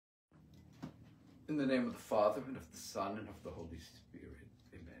In the name of the Father, and of the Son, and of the Holy Spirit.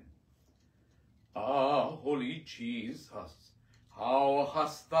 Amen. Ah, holy Jesus, how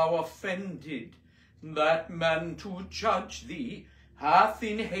hast thou offended that man to judge thee hath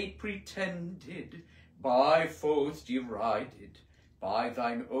in hate pretended, by foes derided, by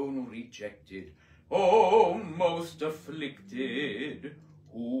thine own rejected, O most afflicted!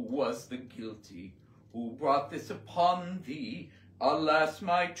 Who was the guilty? Who brought this upon thee? Alas,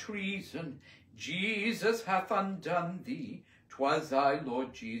 my treason! Jesus hath undone thee. 'Twas I,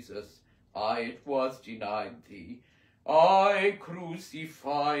 Lord Jesus, it was denied thee. I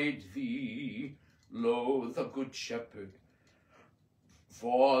crucified thee. Lo, the good shepherd,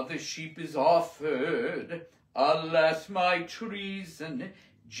 for the sheep is offered. Alas, my treason!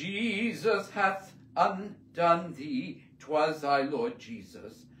 Jesus hath undone thee. 'Twas I, Lord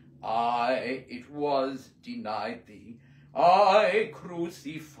Jesus, it was denied thee. I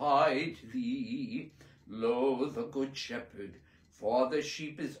crucified thee. Lo, the good shepherd, for the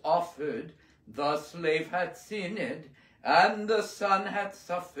sheep is offered. The slave hath sinned, and the son hath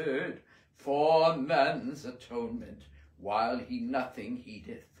suffered for man's atonement, while he nothing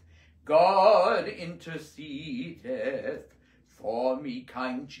heedeth. God intercedeth for me,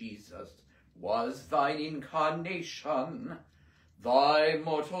 kind Jesus, was thine incarnation, thy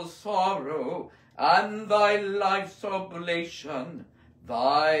mortal sorrow, and thy life's oblation,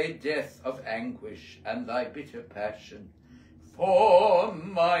 thy death of anguish, and thy bitter passion, for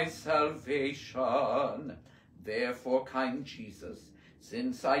my salvation. Therefore, kind Jesus,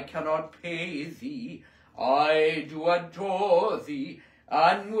 since I cannot pay thee, I do adore thee,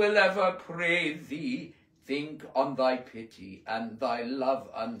 and will ever pray thee. Think on thy pity and thy love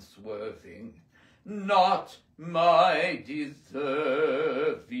unswerving, not my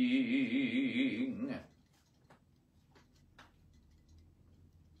deserving.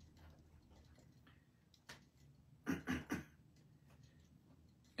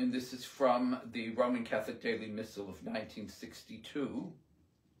 And this is from the Roman Catholic Daily Missal of 1962.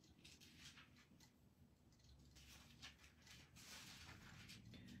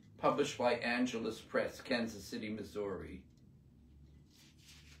 Published by Angelus Press, Kansas City, Missouri.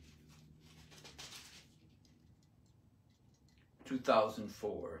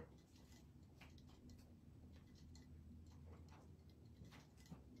 (2004).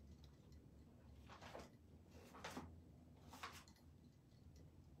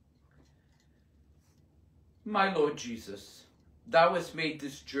 My Lord Jesus, thou hast made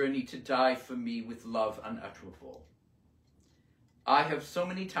this journey to die for me with love unutterable. I have so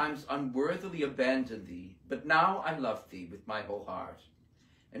many times unworthily abandoned thee, but now I love thee with my whole heart.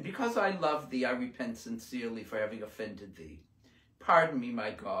 And because I love thee, I repent sincerely for having offended thee. Pardon me,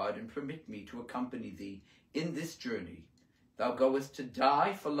 my God, and permit me to accompany thee in this journey. Thou goest to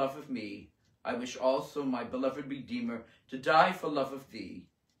die for love of me. I wish also, my beloved Redeemer, to die for love of thee.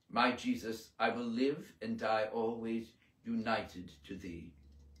 My Jesus, I will live and die always united to thee.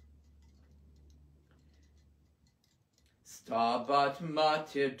 Stabat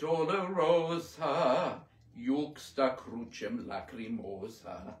mater dolorosa, juxta crucem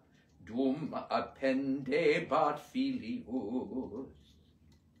lacrimosa, dum appendebat filius.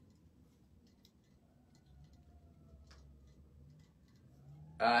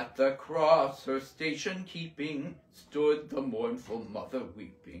 At the cross, her station keeping, stood the mournful mother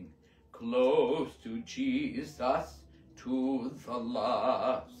weeping, close to Jesus to the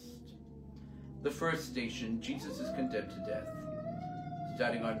last. The first station, Jesus is condemned to death,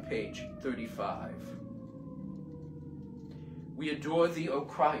 starting on page 35. We adore thee, O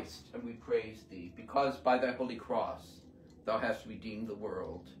Christ, and we praise thee, because by thy holy cross thou hast redeemed the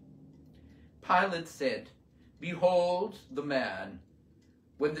world. Pilate said, Behold the man.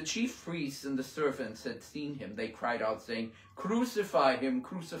 When the chief priests and the servants had seen him, they cried out, saying, Crucify him,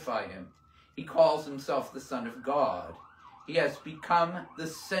 crucify him. He calls himself the Son of God. He has become the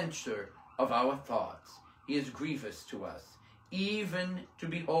center of our thoughts. He is grievous to us, even to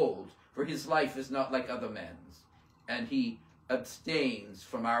behold, for his life is not like other men's, and he abstains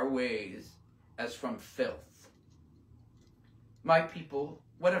from our ways as from filth. My people,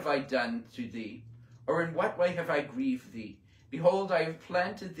 what have I done to thee? Or in what way have I grieved thee? Behold, I have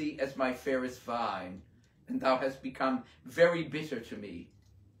planted thee as my fairest vine, and thou hast become very bitter to me.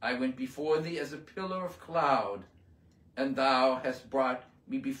 I went before thee as a pillar of cloud, and thou hast brought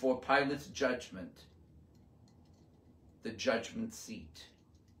me before Pilate's judgment, the judgment seat.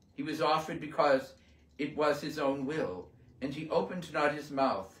 He was offered because it was his own will, and he opened not his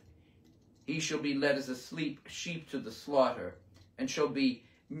mouth. He shall be led as a sheep to the slaughter, and shall be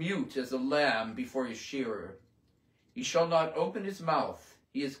mute as a lamb before his shearer. He shall not open his mouth.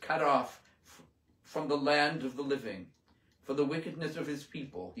 He is cut off from the land of the living. For the wickedness of his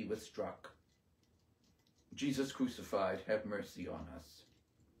people he was struck. Jesus crucified, have mercy on us.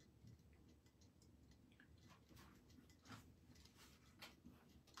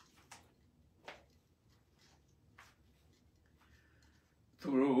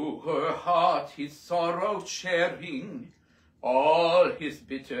 Through her heart his sorrow sharing, all his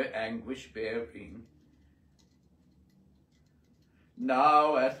bitter anguish bearing.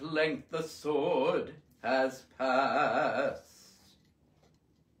 Now at length the sword has passed.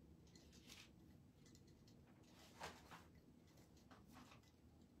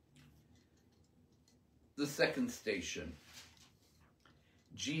 The second station.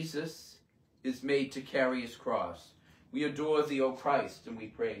 Jesus is made to carry his cross. We adore thee, O Christ, and we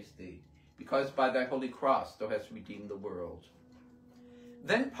praise thee, because by thy holy cross thou hast redeemed the world.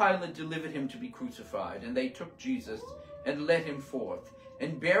 Then Pilate delivered him to be crucified, and they took Jesus and led him forth.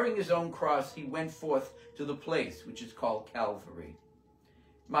 And bearing his own cross, he went forth to the place which is called Calvary.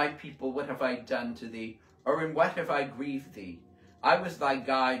 My people, what have I done to thee? Or in what have I grieved thee? I was thy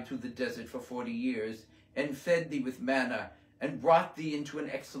guide through the desert for 40 years, and fed thee with manna, and brought thee into an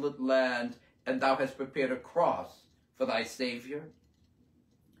excellent land, and thou hast prepared a cross for thy Savior.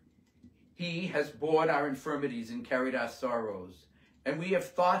 He has borne our infirmities and carried our sorrows, and we have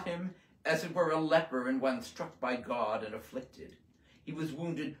thought him as it were a leper and one struck by God and afflicted. He was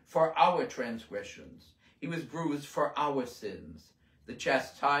wounded for our transgressions. He was bruised for our sins. The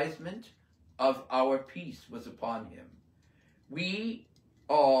chastisement of our peace was upon him. We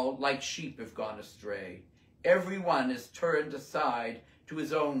all, like sheep, have gone astray. Every one is turned aside to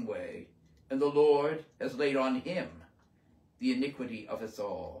his own way, and the Lord has laid on him the iniquity of us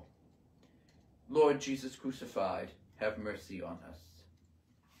all. Lord Jesus crucified, have mercy on us.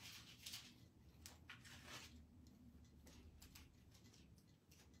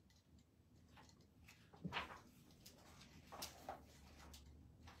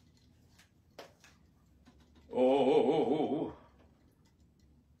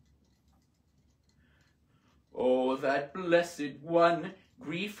 Oh, that blessed one,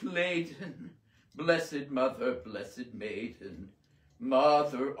 grief-laden, blessed mother, blessed maiden,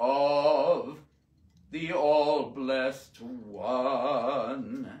 mother of the all-blessed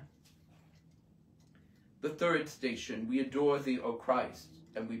one. The third station, we adore thee, O Christ,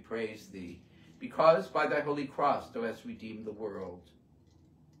 and we praise thee, because by thy holy cross thou hast redeemed the world.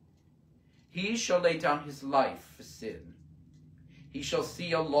 He shall lay down his life for sin. He shall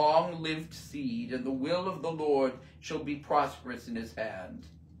see a long-lived seed, and the will of the Lord shall be prosperous in his hand.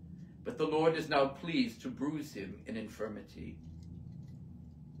 But the Lord is now pleased to bruise him in infirmity.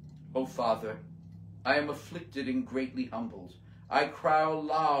 O Father, I am afflicted and greatly humbled. I cry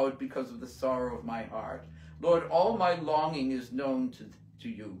aloud because of the sorrow of my heart. Lord, all my longing is known to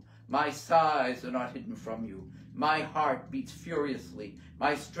you. My sighs are not hidden from you. My heart beats furiously.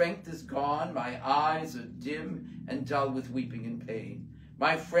 My strength is gone. My eyes are dim and dull with weeping and pain.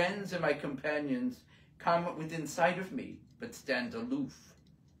 My friends and my companions come within sight of me, but stand aloof.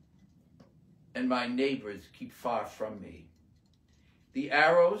 And my neighbors keep far from me. The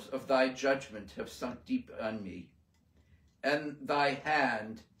arrows of thy judgment have sunk deep on me, and thy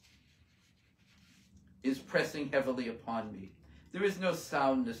hand is pressing heavily upon me. There is no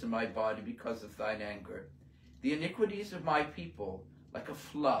soundness in my body because of thine anger. The iniquities of my people, like a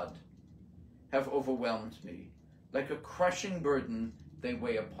flood, have overwhelmed me. Like a crushing burden, they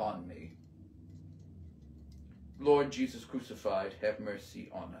weigh upon me. Lord Jesus crucified, have mercy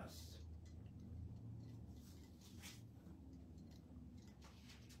on us.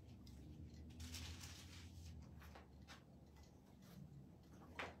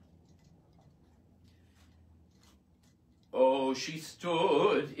 Oh, she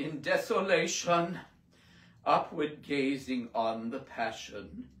stood in desolation, upward gazing on the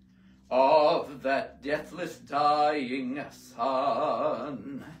passion of that deathless dying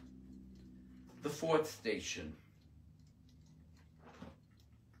Son. The fourth station.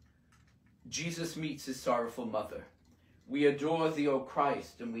 Jesus meets his sorrowful mother. We adore thee, O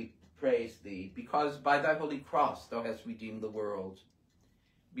Christ, and we praise thee, because by thy holy cross thou hast redeemed the world.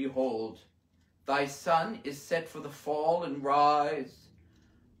 Behold, thy Son is set for the fall and rise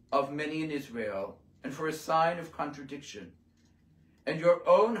of many in Israel, and for a sign of contradiction. And your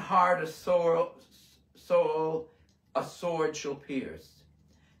own heart a sword shall pierce,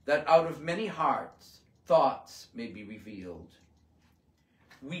 that out of many hearts thoughts may be revealed.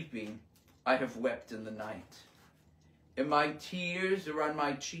 Weeping, I have wept in the night, and my tears are on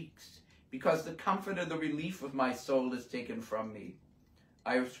my cheeks, because the comfort of the relief of my soul is taken from me.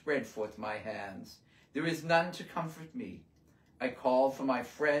 I have spread forth my hands. There is none to comfort me. I called for my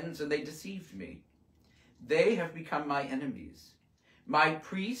friends, and they deceived me. They have become my enemies. My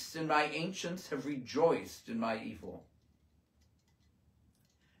priests and my ancients have rejoiced in my evil.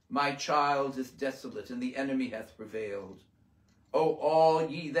 My child is desolate, and the enemy hath prevailed. O all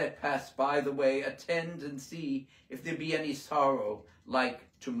ye that pass by the way, attend and see if there be any sorrow like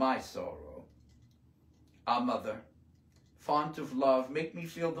to my sorrow. Ah, mother, font of love, make me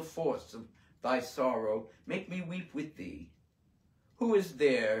feel the force of thy sorrow. Make me weep with thee. Who is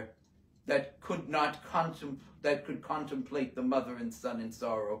there that could contemplate the mother and son in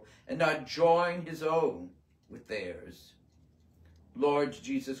sorrow, and not join his own with theirs? Lord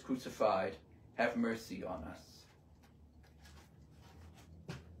Jesus crucified, have mercy on us.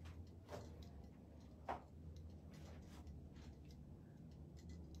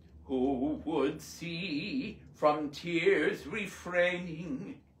 Who would see from tears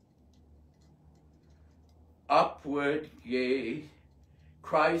refraining, upward gaze,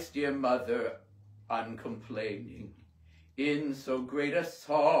 Christ, dear mother, uncomplaining, in so great a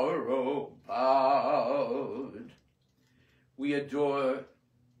sorrow bowed. We adore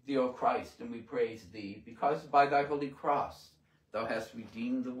thee, O Christ, and we praise thee, because by thy holy cross thou hast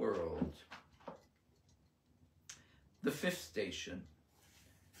redeemed the world. The fifth station.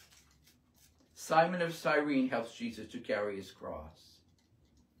 Simon of Cyrene helps Jesus to carry his cross.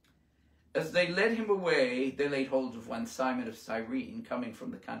 As they led him away, they laid hold of one Simon of Cyrene, coming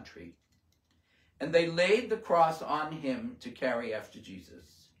from the country. And they laid the cross on him to carry after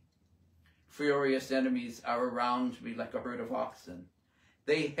Jesus. Furious enemies are around me like a herd of oxen.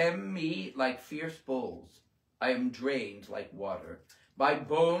 They hem me like fierce bulls. I am drained like water. My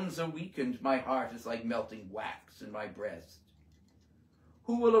bones are weakened. My heart is like melting wax in my breast.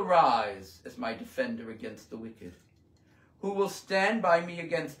 Who will arise as my defender against the wicked? Who will stand by me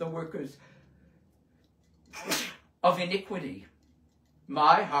against the workers of iniquity?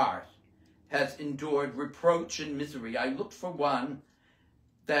 My heart has endured reproach and misery. I looked for one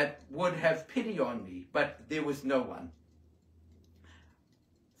that would have pity on me, but there was no one.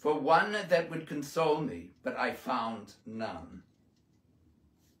 For one that would console me, but I found none.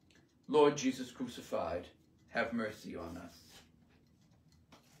 Lord Jesus crucified, have mercy on us.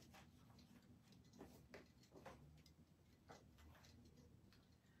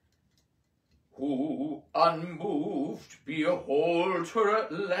 Who unmoved behold her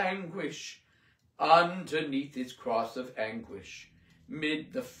languish underneath his cross of anguish,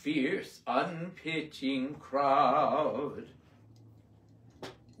 mid the fierce unpitying crowd.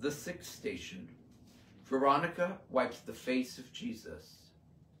 The sixth station. Veronica wipes the face of Jesus.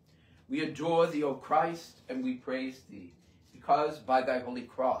 We adore thee, O Christ, and we praise thee, because by thy holy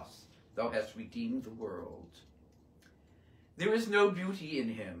cross thou hast redeemed the world. There is no beauty in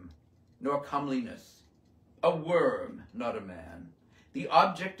him, nor comeliness, a worm, not a man, the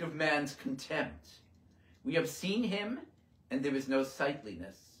object of man's contempt. We have seen him, and there is no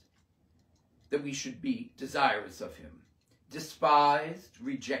sightliness, that we should be desirous of him. Despised,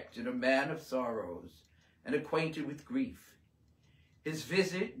 rejected, a man of sorrows, and acquainted with grief. His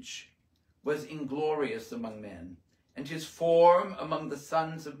visage was inglorious among men, and his form among the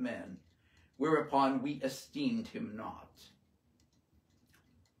sons of men, whereupon we esteemed him not.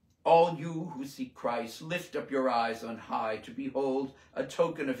 All you who seek Christ, lift up your eyes on high to behold a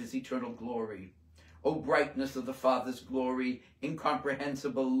token of his eternal glory. O brightness of the Father's glory,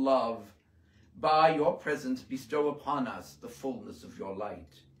 incomprehensible love, by your presence bestow upon us the fullness of your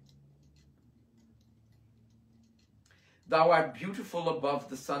light. Thou art beautiful above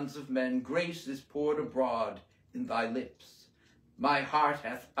the sons of men. Grace is poured abroad in thy lips. My heart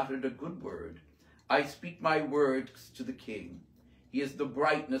hath uttered a good word. I speak my words to the King. He is the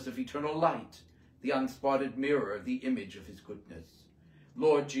brightness of eternal light, the unspotted mirror, the image of his goodness.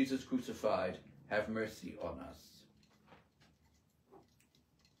 Lord Jesus crucified, have mercy on us.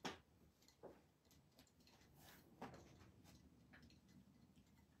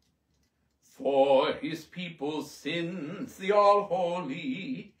 For his people's sins, the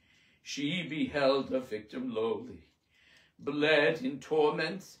all-holy, she beheld a victim lowly, bled in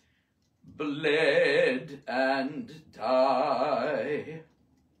torments, bled and die.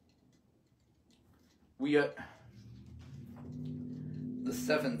 We are the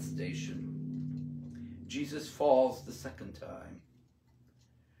seventh station. Jesus falls the second time.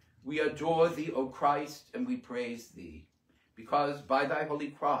 We adore thee, O Christ, and we praise thee, because by thy holy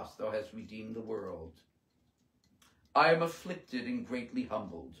cross thou hast redeemed the world. I am afflicted and greatly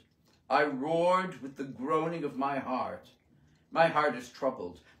humbled. I roared with the groaning of my heart. My heart is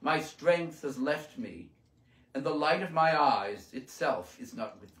troubled. My strength has left me, and the light of my eyes itself is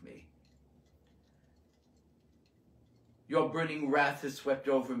not with me. Your burning wrath has swept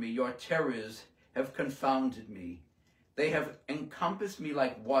over me. Your terrors have confounded me. They have encompassed me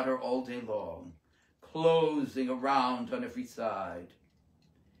like water all day long, closing around on every side.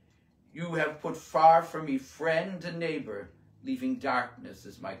 You have put far from me friend and neighbor, leaving darkness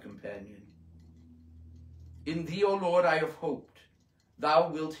as my companion. In thee, O Lord, I have hoped. Thou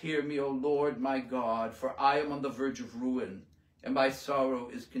wilt hear me, O Lord my God, for I am on the verge of ruin, and my sorrow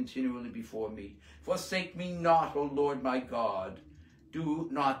is continually before me. Forsake me not, O Lord my God. Do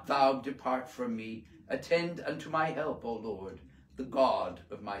not thou depart from me. Attend unto my help, O Lord, the God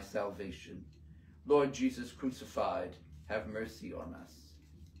of my salvation. Lord Jesus crucified, have mercy on us.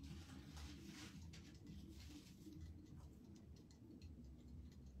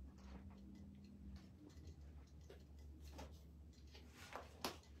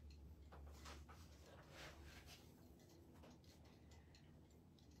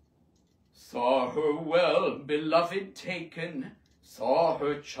 Saw her well beloved taken, saw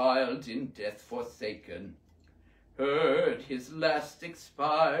her child in death forsaken, heard his last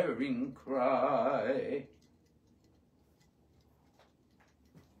expiring cry.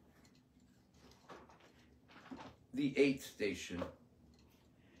 The 8th station.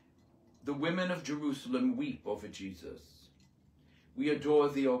 The women of Jerusalem weep over Jesus. We adore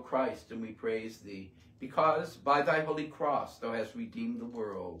thee, O Christ, and we praise thee, because by thy holy cross thou hast redeemed the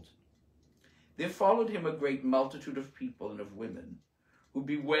world. There followed him a great multitude of people and of women, who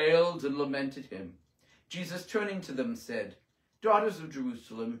bewailed and lamented him. Jesus, turning to them, said, Daughters of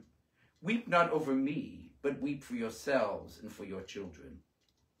Jerusalem, weep not over me, but weep for yourselves and for your children.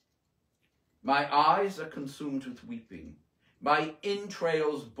 My eyes are consumed with weeping. My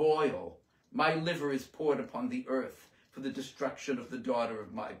entrails boil. My liver is poured upon the earth for the destruction of the daughter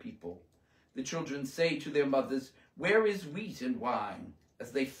of my people. The children say to their mothers, Where is wheat and wine?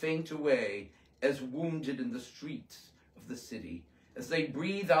 As they faint away, as wounded in the streets of the city, as they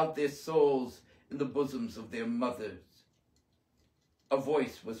breathe out their souls in the bosoms of their mothers. A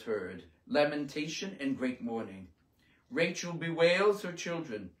voice was heard, lamentation and great mourning. Rachel bewails her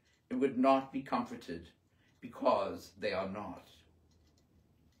children and would not be comforted, because they are not.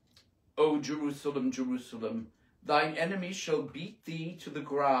 O Jerusalem, Jerusalem, thine enemies shall beat thee to the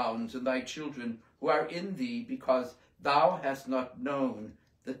ground, and thy children who are in thee, because thou hast not known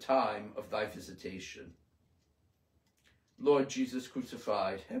the time of thy visitation. Lord Jesus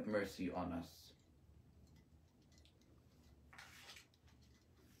crucified, have mercy on us.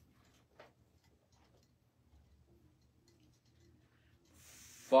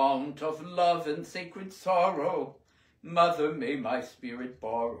 Fount of love and sacred sorrow, Mother, may my spirit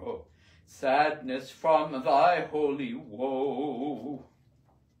borrow sadness from thy holy woe.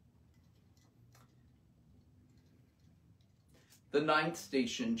 The 9th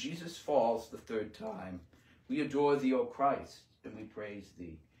station, Jesus falls the 3rd time. We adore thee, O Christ, and we praise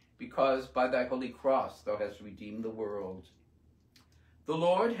thee, because by thy holy cross thou hast redeemed the world. The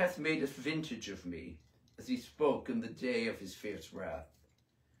Lord hath made a vintage of me, as he spoke in the day of his fierce wrath.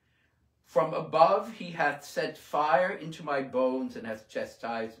 From above he hath set fire into my bones, and hath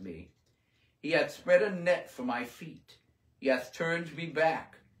chastised me. He hath spread a net for my feet. He hath turned me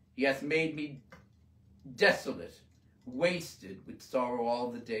back. He hath made me desolate, wasted with sorrow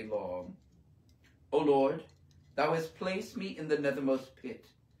all the day long. O Lord, thou hast placed me in the nethermost pit,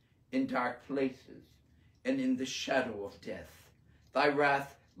 in dark places, and in the shadow of death. Thy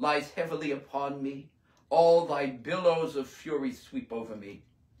wrath lies heavily upon me. All thy billows of fury sweep over me.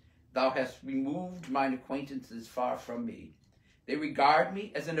 Thou hast removed mine acquaintances far from me. They regard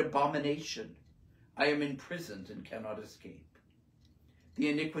me as an abomination. I am imprisoned and cannot escape. The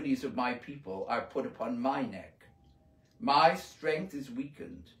iniquities of my people are put upon my neck. My strength is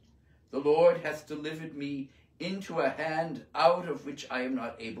weakened. The Lord hath delivered me into a hand out of which I am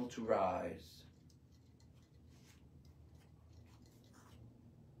not able to rise.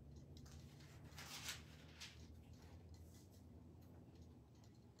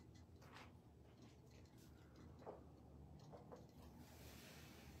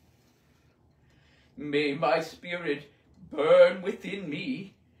 May my spirit burn within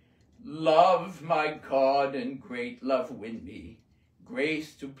me. Love my God and great love win me.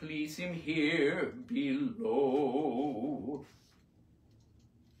 Grace to please him here below.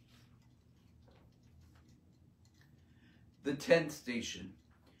 The 10th station.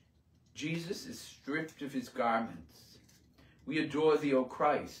 Jesus is stripped of his garments. We adore thee, O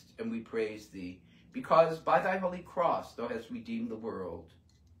Christ, and we praise thee, because by thy holy cross thou hast redeemed the world.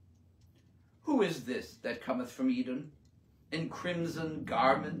 Who is this that cometh from Edom, in crimson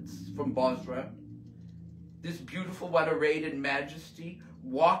garments from Bozrah? This beautiful one arrayed in majesty,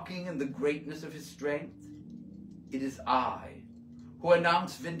 walking in the greatness of his strength? It is I, who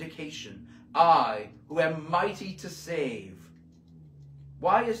announce vindication. I, who am mighty to save.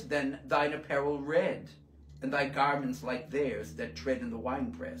 Why is then thine apparel red, and thy garments like theirs that tread in the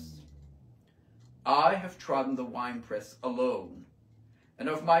winepress? I have trodden the winepress alone, and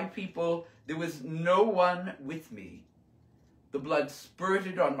of my people there was no one with me. The blood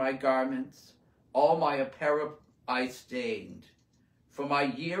spurted on my garments, all my apparel I stained, for my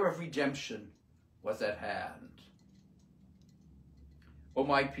year of redemption was at hand. O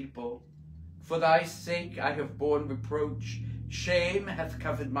my people, for thy sake I have borne reproach. Shame hath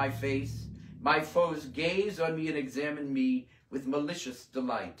covered my face. My foes gaze on me and examine me with malicious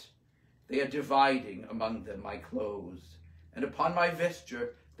delight. They are dividing among them my clothes, and upon my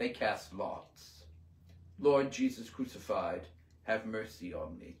vesture they cast lots. Lord Jesus crucified, have mercy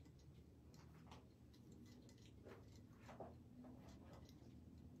on me.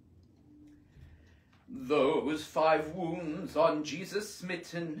 Those 5 wounds on Jesus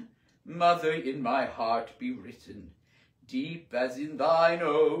smitten, Mother, in my heart be written, deep as in thine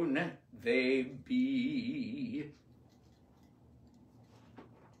own they be.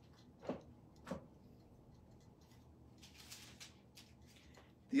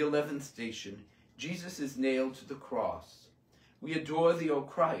 The 11th station, Jesus is nailed to the cross. We adore thee, O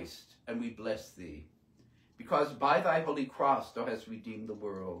Christ, and we bless thee, because by thy holy cross thou hast redeemed the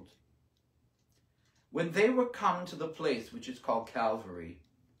world. When they were come to the place which is called Calvary,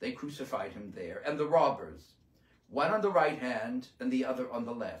 they crucified him there, and the robbers, one on the right hand and the other on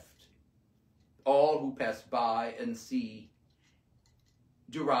the left. All who pass by and see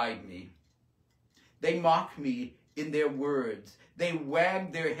deride me. They mock me in their words. They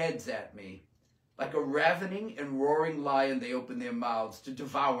wag their heads at me. Like a ravening and roaring lion, they open their mouths to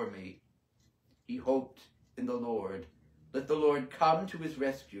devour me. He hoped in the Lord. Let the Lord come to his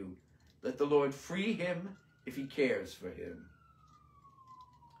rescue. Let the Lord free him if he cares for him.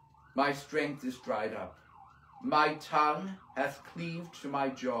 My strength is dried up. My tongue hath cleaved to my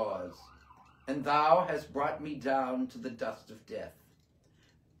jaws, and thou hast brought me down to the dust of death.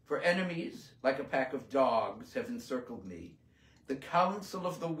 For enemies, like a pack of dogs, have encircled me. The counsel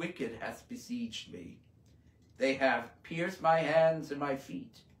of the wicked hath besieged me. They have pierced my hands and my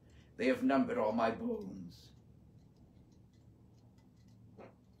feet. They have numbered all my bones.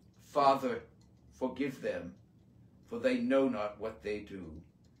 Father, forgive them, for they know not what they do.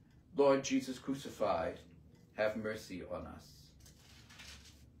 Lord Jesus crucified, have mercy on us.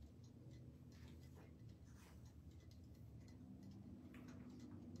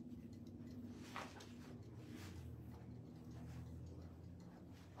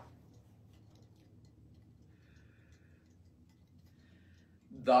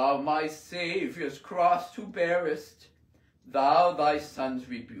 Thou my Saviour's cross who bearest, thou thy Son's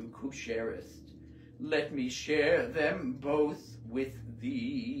rebuke who sharest, let me share them both with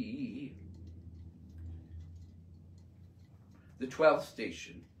thee. The 12th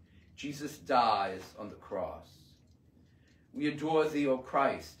station, Jesus dies on the cross. We adore thee, O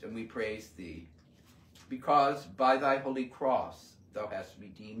Christ, and we praise thee, because by thy holy cross thou hast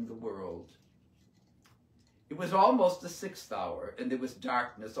redeemed the world. It was almost the 6th hour, and there was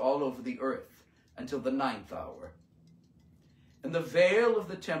darkness all over the earth until the 9th hour. And the veil of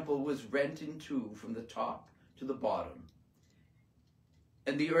the temple was rent in two from the top to the bottom.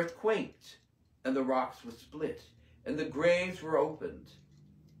 And the earth quaked, and the rocks were split, and the graves were opened.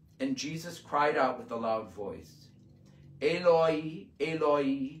 And Jesus cried out with a loud voice, Eloi,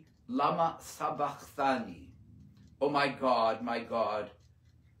 Eloi, lama sabachthani? O my God,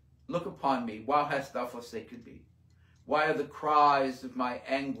 look upon me. Why hast thou forsaken me? Why are the cries of my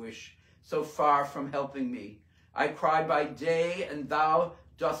anguish so far from helping me? I cry by day, and thou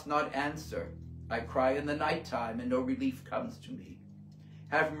dost not answer. I cry in the nighttime, and no relief comes to me.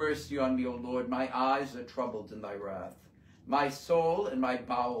 Have mercy on me, O Lord. My eyes are troubled in thy wrath. My soul and my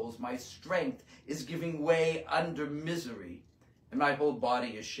bowels, my strength is giving way under misery, and my whole body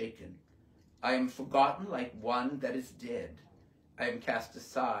is shaken. I am forgotten like one that is dead. I am cast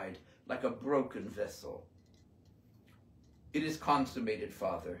aside like a broken vessel. It is consummated,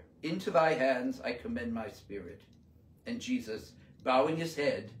 Father. Into thy hands I commend my spirit. And Jesus, bowing his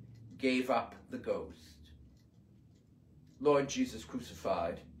head, gave up the ghost. Lord Jesus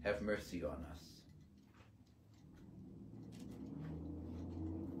crucified, have mercy on us.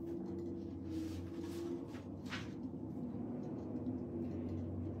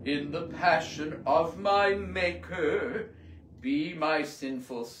 In the passion of my Maker, be my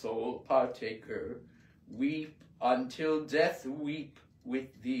sinful soul partaker. Weep until death weep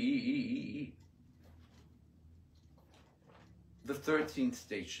with thee. The 13th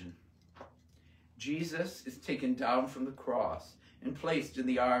station. Jesus is taken down from the cross, and placed in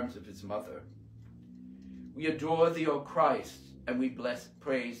the arms of his mother. We adore thee, O Christ, and we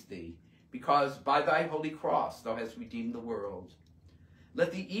praise thee, because by thy holy cross thou hast redeemed the world.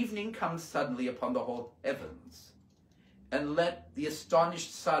 Let the evening come suddenly upon the whole heavens, and let the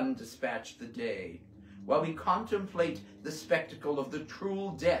astonished sun dispatch the day, while we contemplate the spectacle of the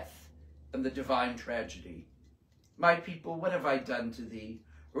cruel death and the divine tragedy. My people, what have I done to thee,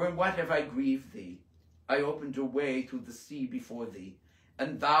 or in what have I grieved thee? I opened a way through the sea before thee,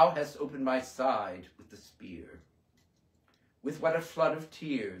 and thou hast opened my side with the spear. With what a flood of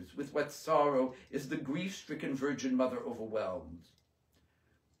tears, with what sorrow is the grief-stricken Virgin Mother overwhelmed,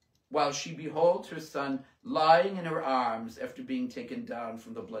 while she beholds her son lying in her arms after being taken down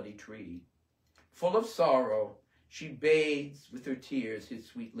from the bloody tree. Full of sorrow, she bathes with her tears his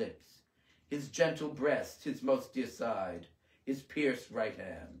sweet lips, his gentle breast, his most dear side, his pierced right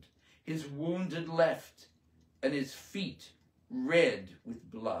hand, his wounded left, and his feet red with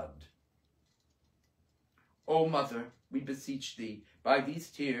blood. O Mother, we beseech thee, by these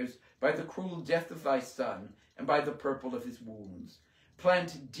tears, by the cruel death of thy Son, and by the purple of his wounds,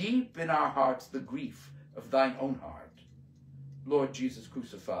 plant deep in our hearts the grief of thine own heart. Lord Jesus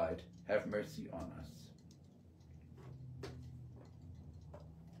crucified, have mercy on us.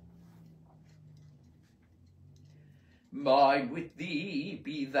 Mine with thee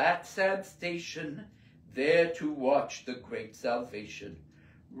be that sad station, there to watch the great salvation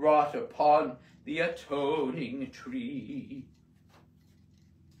wrought upon the atoning tree.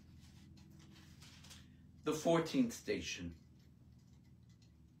 The 14th station.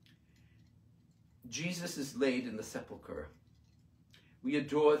 Jesus is laid in the sepulchre. We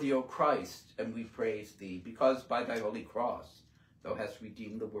adore thee, O Christ, and we praise thee, because by thy holy cross thou hast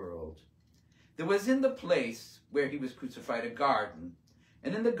redeemed the world. There was in the place where he was crucified a garden,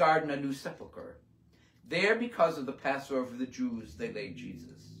 and in the garden a new sepulchre. There, because of the Passover of the Jews, they laid Jesus.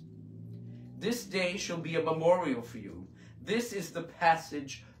 This day shall be a memorial for you. This is the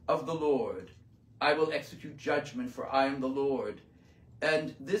passage of the Lord. I will execute judgment, for I am the Lord.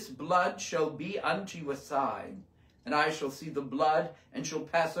 And this blood shall be unto you a sign, and I shall see the blood, and shall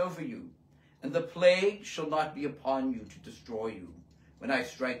pass over you. And the plague shall not be upon you to destroy you, when I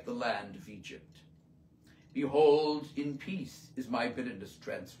strike the land of Egypt. Behold, in peace is my bitterness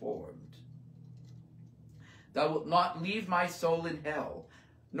transformed. Thou wilt not leave my soul in hell,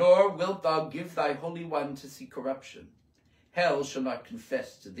 nor wilt thou give thy Holy One to see corruption. Hell shall not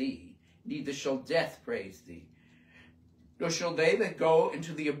confess to thee, neither shall death praise thee. Nor shall they that go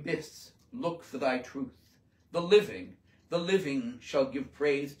into the abyss look for thy truth. The living shall give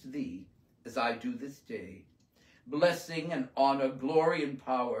praise to thee, as I do this day. Blessing and honor, glory and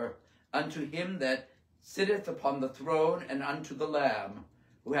power, unto him that sitteth upon the throne, and unto the Lamb,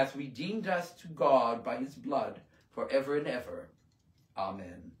 who hath redeemed us to God by his blood, for ever and ever.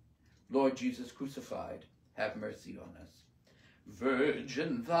 Amen. Lord Jesus crucified, have mercy on us.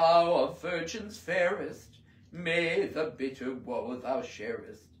 Virgin, thou of virgins fairest, may the bitter woe thou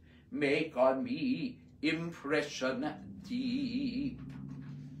sharest make on me impression deep.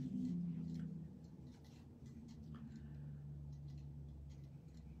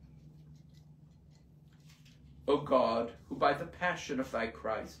 O God, who by the passion of thy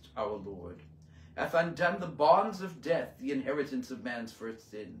Christ, our Lord, hath undone the bonds of death, the inheritance of man's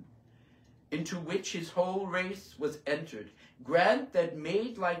first sin, into which his whole race was entered, grant that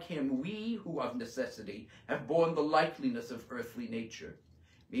made like him, we who of necessity have borne the likeliness of earthly nature,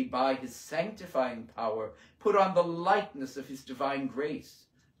 may by his sanctifying power put on the likeness of his divine grace,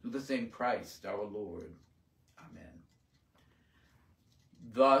 through the same Christ our Lord. Amen.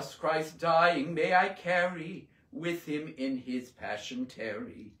 Thus Christ dying may I carry, with him in his passion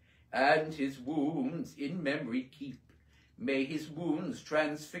tarry, and his wounds in memory keep. May his wounds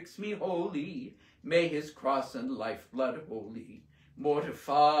transfix me wholly, may his cross and lifeblood holy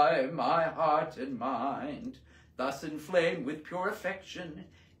mortify my heart and mind, thus inflamed with pure affection,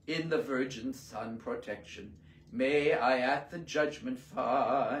 in the Virgin Son protection, may I at the judgment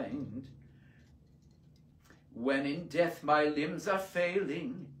find. When in death my limbs are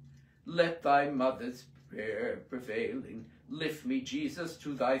failing, let thy mother's prayer prevailing lift me, Jesus,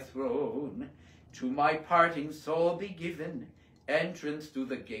 to thy throne. To my parting soul be given entrance through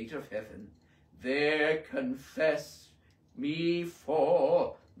the gate of heaven. There confess me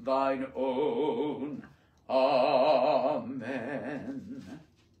for thine own. Amen.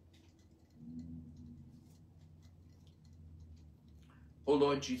 O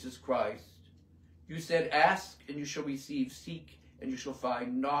Lord Jesus Christ, you said, ask and you shall receive, seek and you shall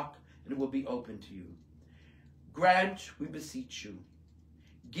find, knock and it will be open to you. Grant, we beseech you,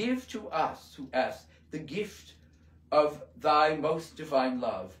 give to us who ask the gift of thy most divine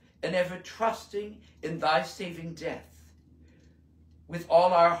love, and ever trusting in thy saving death, with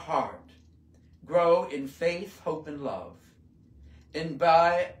all our heart, grow in faith, hope, and love. And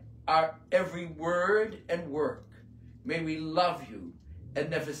by our every word and work, may we love you and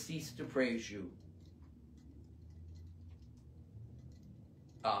never cease to praise you.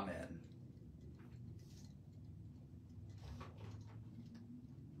 Amen.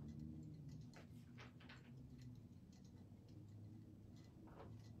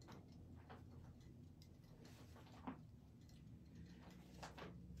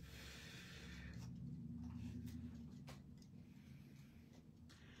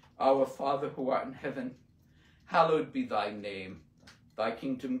 Our Father who art in heaven, hallowed be thy name. Thy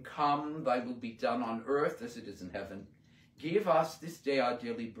kingdom come, thy will be done on earth as it is in heaven. Give us this day our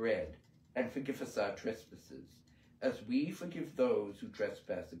daily bread, and forgive us our trespasses, as we forgive those who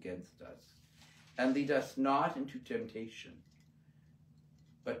trespass against us. And lead us not into temptation,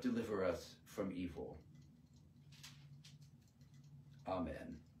 but deliver us from evil.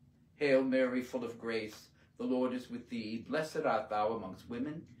 Amen. Hail Mary, full of grace, the Lord is with thee. Blessed art thou amongst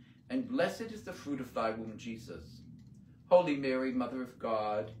women, and blessed is the fruit of thy womb, Jesus. Holy Mary, Mother of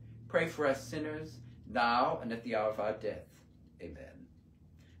God, pray for us sinners, now and at the hour of our death. Amen.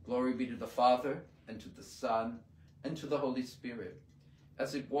 Glory be to the Father, and to the Son, and to the Holy Spirit,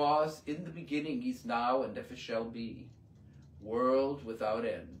 as it was in the beginning, is now, and ever shall be, world without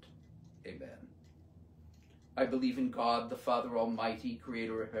end. Amen. I believe in God, the Father Almighty,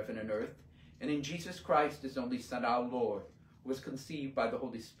 creator of heaven and earth, and in Jesus Christ, his only Son, our Lord, who was conceived by the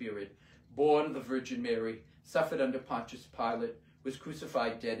Holy Spirit, born of the Virgin Mary, suffered under Pontius Pilate, was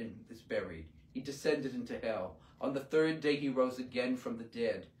crucified, dead, and was buried. He descended into hell. On the third day he rose again from the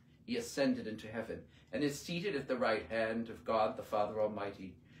dead. He ascended into heaven, and is seated at the right hand of God the Father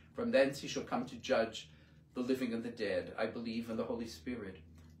Almighty. From thence he shall come to judge the living and the dead. I believe in the Holy Spirit,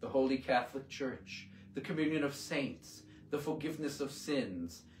 the Holy Catholic Church, the communion of saints, the forgiveness of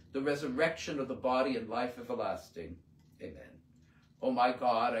sins, the resurrection of the body, and life everlasting. Amen. O my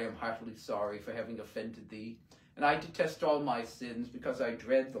God, I am heartily sorry for having offended thee, and I detest all my sins, because I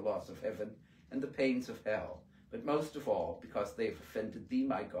dread the loss of heaven and the pains of hell, but most of all because they have offended thee,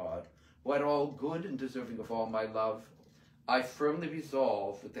 my God, who art all good and deserving of all my love. I firmly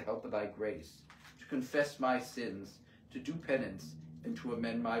resolve, with the help of thy grace, to confess my sins, to do penance, and to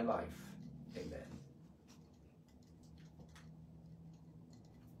amend my life. Amen.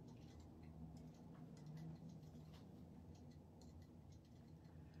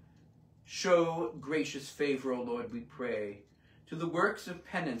 Show gracious favor, O Lord, we pray, to the works of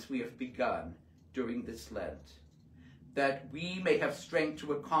penance we have begun during this Lent, that we may have strength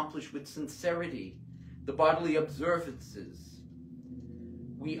to accomplish with sincerity the bodily observances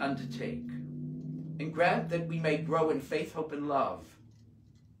we undertake, and grant that we may grow in faith, hope, and love,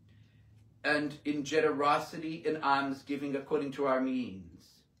 and in generosity and almsgiving according to our means,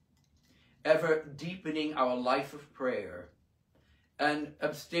 ever deepening our life of prayer, and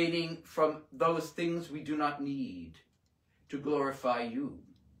abstaining from those things we do not need to glorify you.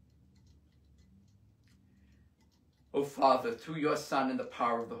 O Father, through your Son and the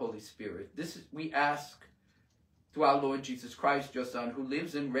power of the Holy Spirit, we ask through our Lord Jesus Christ, your Son, who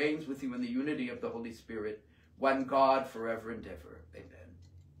lives and reigns with you in the unity of the Holy Spirit, one God, forever and ever. Amen.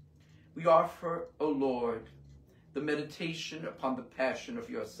 We offer, O Lord, the meditation upon the passion of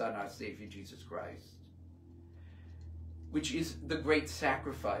your Son, our Savior, Jesus Christ, which is the great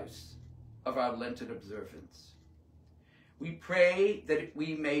sacrifice of our Lenten observance. We pray that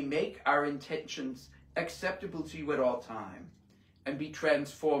we may make our intentions acceptable to you at all time, and be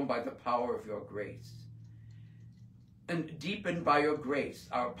transformed by the power of your grace, and deepen by your grace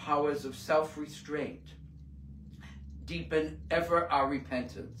our powers of self-restraint. Deepen ever our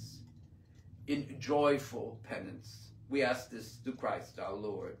repentance in joyful penance. We ask this through Christ our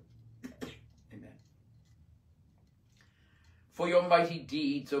Lord. For your mighty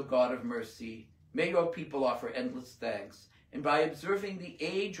deeds, O God of mercy, may your people offer endless thanks, and by observing the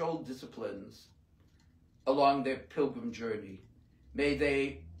age-old disciplines along their pilgrim journey, may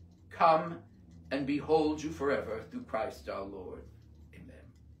they come and behold you forever through Christ our Lord. Amen.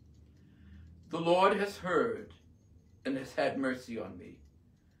 The Lord has heard and has had mercy on me.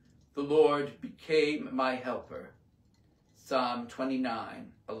 The Lord became my helper. Psalm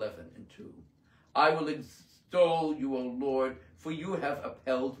 29, 11 and 2. I will extol you, O Lord, for you have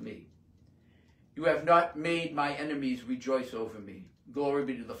upheld me. You have not made my enemies rejoice over me. Glory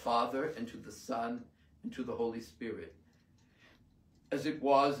be to the Father, and to the Son, and to the Holy Spirit, as it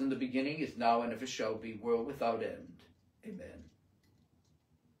was in the beginning, is now, and ever shall be, world without end. Amen.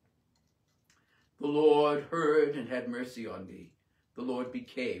 The Lord heard and had mercy on me. The Lord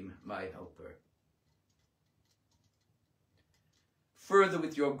became my helper. Further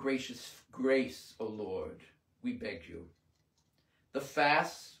with your gracious grace, O Lord, we beg you, the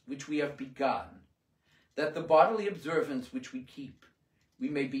fasts which we have begun, that the bodily observance which we keep, we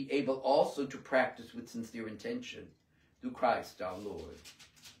may be able also to practice with sincere intention, through Christ our Lord.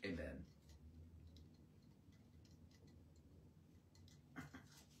 Amen.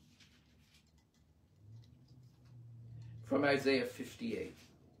 From Isaiah 58.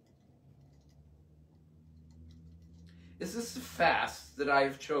 Is this the fast that I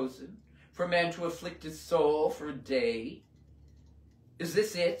have chosen, for man to afflict his soul for a day? Is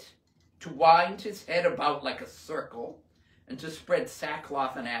this it, to wind his head about like a circle, and to spread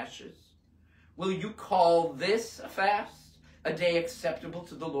sackcloth and ashes? Will you call this a fast, a day acceptable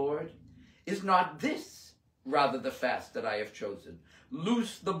to the Lord? Is not this rather the fast that I have chosen?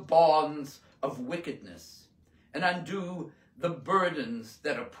 Loose the bonds of wickedness, and undo the burdens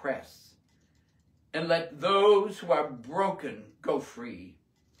that oppress. And let those who are broken go free,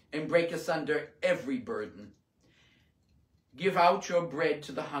 and break asunder every burden. Give out your bread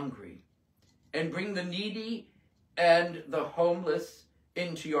to the hungry, and bring the needy and the homeless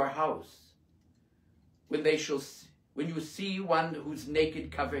into your house. When you see one who's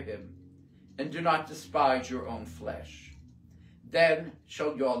naked, cover him, and do not despise your own flesh. Then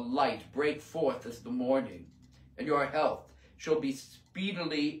shall your light break forth as the morning, and your health shall be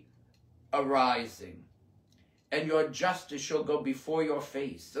speedily arising. And your justice shall go before your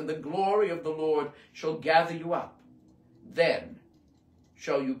face, and the glory of the Lord shall gather you up. Then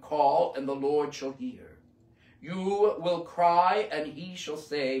shall you call, and the Lord shall hear. You will cry, and he shall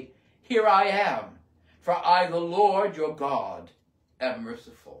say, Here I am, for I, the Lord your God, am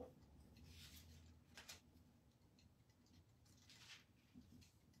merciful.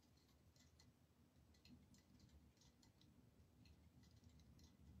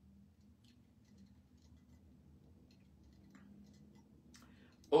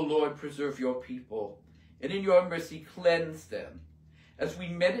 O Lord, preserve your people, and in your mercy cleanse them, as we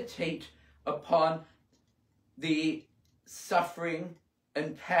meditate upon the suffering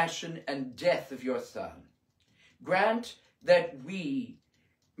and passion and death of your Son. Grant that we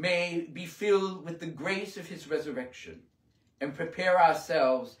may be filled with the grace of his resurrection, and prepare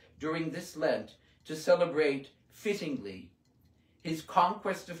ourselves during this Lent to celebrate fittingly his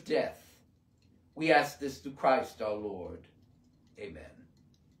conquest of death. We ask this through Christ our Lord. Amen.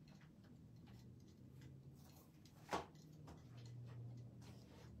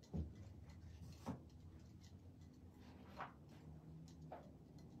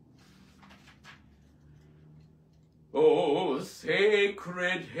 O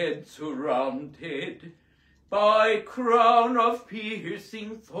sacred head surrounded by crown of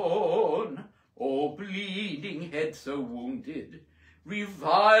piercing thorn, O bleeding head so wounded,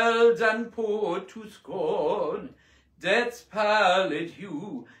 reviled and put to scorn, death's pallid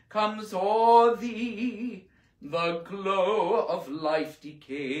hue comes o'er thee, the glow of life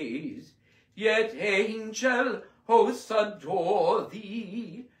decays, yet angel hosts adore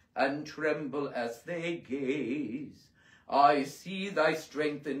thee, and tremble as they gaze. I see thy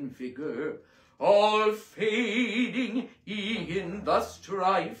strength and vigor, all fading in the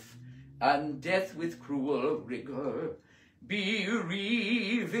strife, and death with cruel rigor,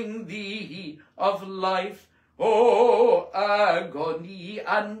 bereaving thee of life. O agony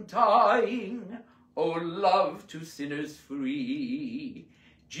undying, O love to sinners free,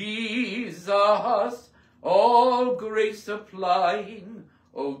 Jesus, all grace supplying,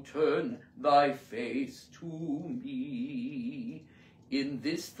 O turn thy face to me. In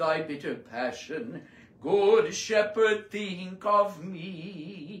this thy bitter passion, good shepherd, think of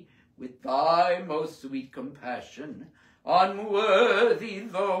me. With thy most sweet compassion, unworthy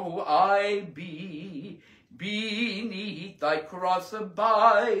though I be, beneath thy cross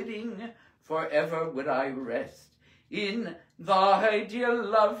abiding, forever would I rest, in thy dear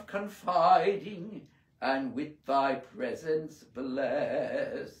love confiding, and with thy presence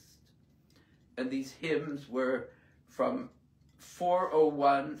blessed. And these hymns were from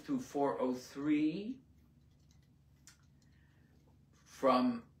 401 through 403,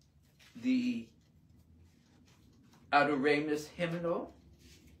 from the Adoramus hymnal,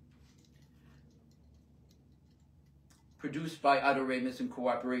 produced by Adoramus in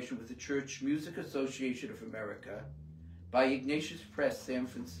cooperation with the Church Music Association of America, by Ignatius Press, San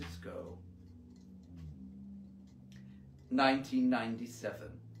Francisco, 1997.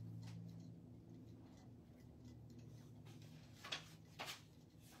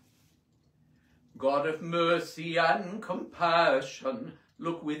 God of mercy and compassion,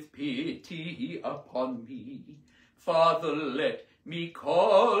 look with pity upon me. Father, let me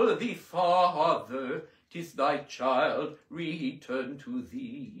call thee Father, 'tis thy child, return to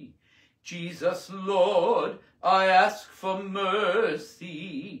thee. Jesus, Lord, I ask for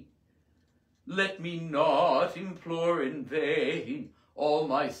mercy. Let me not implore in vain. All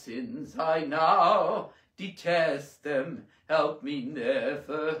my sins I now detest them. Help me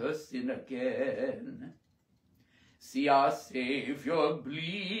never sin again. See our Saviour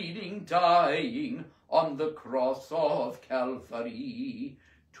bleeding, dying on the cross of Calvary.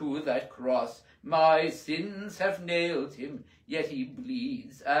 To that cross my sins have nailed him, yet he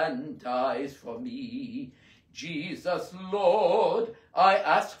bleeds and dies for me. Jesus, Lord, I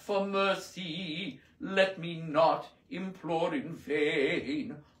ask for mercy. Let me not implore in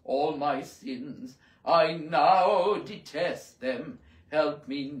vain. All my sins I now detest them. Help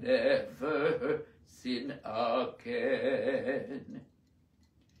me never sin again.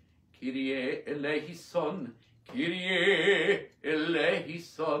 Kyrie eleison, Kyrie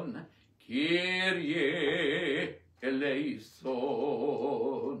eleison, Kyrie eleison.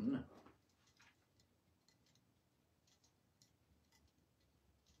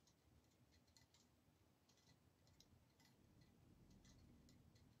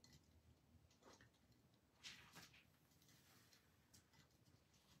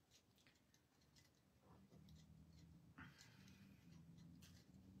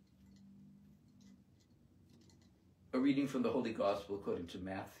 A reading from the Holy Gospel according to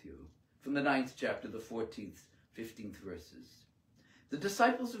Matthew, from the 9th chapter, the 14th, 15th verses. The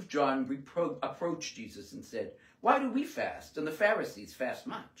disciples of John approached Jesus and said, "Why do we fast, and the Pharisees fast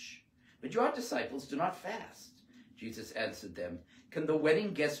much? But your disciples do not fast." Jesus answered them, "Can the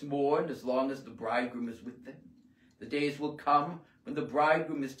wedding guests mourn as long as the bridegroom is with them? The days will come when the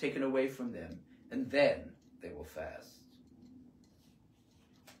bridegroom is taken away from them, and then they will fast."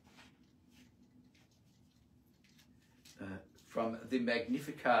 From the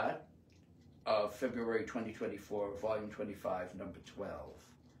Magnificat of February 2024, volume 25, number 12,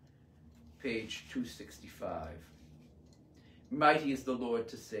 page 265. Mighty is the Lord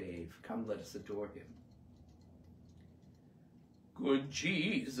to save. Come, let us adore him. Good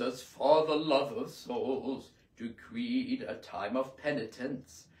Jesus, for the love of souls, decreed a time of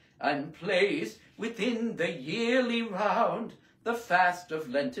penitence, and placed within the yearly round the fast of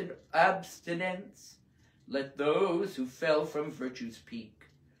Lenten abstinence. Let those who fell from virtue's peak,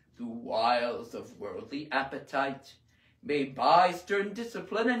 through wiles of worldly appetite, may by stern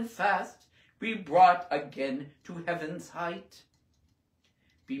discipline and fast be brought again to heaven's height.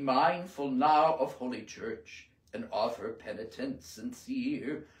 Be mindful now of Holy Church, and offer penitence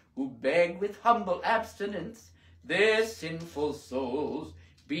sincere, who beg with humble abstinence their sinful souls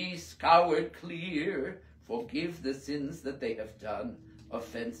be scoured clear. Forgive the sins that they have done,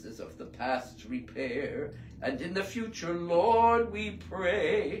 offenses of the past repair, and in the future, Lord, we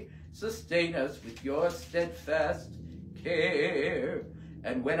pray, sustain us with your steadfast care.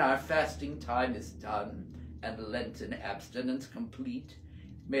 And when our fasting time is done, and Lenten abstinence complete,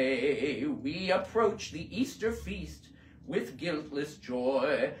 may we approach the Easter feast with guiltless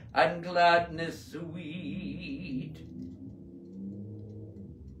joy and gladness sweet.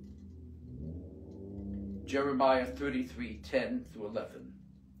 Jeremiah 33:10-11.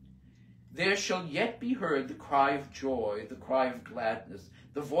 There shall yet be heard the cry of joy, the cry of gladness,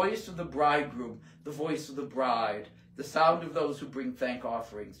 the voice of the bridegroom, the voice of the bride, the sound of those who bring thank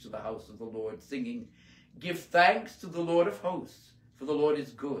offerings to the house of the Lord, singing, "Give thanks to the Lord of hosts, for the Lord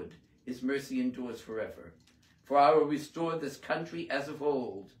is good, his mercy endures forever. For I will restore this country as of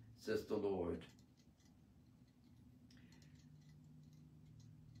old, says the Lord."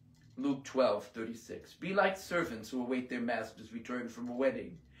 Luke 12:36. Be like servants who await their master's return from a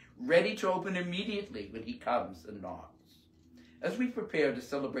wedding, ready to open immediately when he comes and knocks. As we prepare to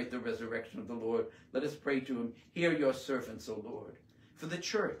celebrate the resurrection of the Lord, let us pray to him, "Hear your servants, O Lord." For the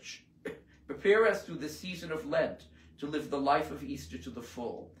church, prepare us through this season of Lent to live the life of Easter to the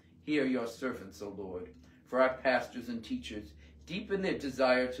full. Hear your servants, O Lord. For our pastors and teachers, deepen their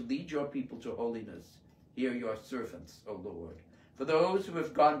desire to lead your people to holiness. Hear your servants, O Lord. For those who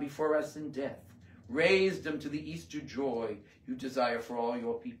have gone before us in death, raise them to the Easter joy you desire for all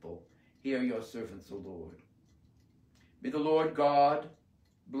your people. Hear your servants, O Lord. May the Lord God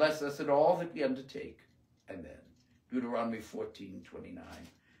bless us in all that we undertake. Amen. Deuteronomy 14:29.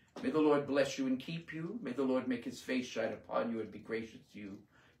 May the Lord bless you and keep you. May the Lord make his face shine upon you and be gracious to you.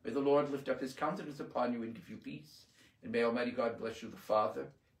 May the Lord lift up his countenance upon you and give you peace. And may Almighty God bless you, the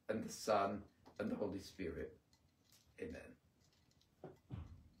Father, and the Son, and the Holy Spirit. Amen.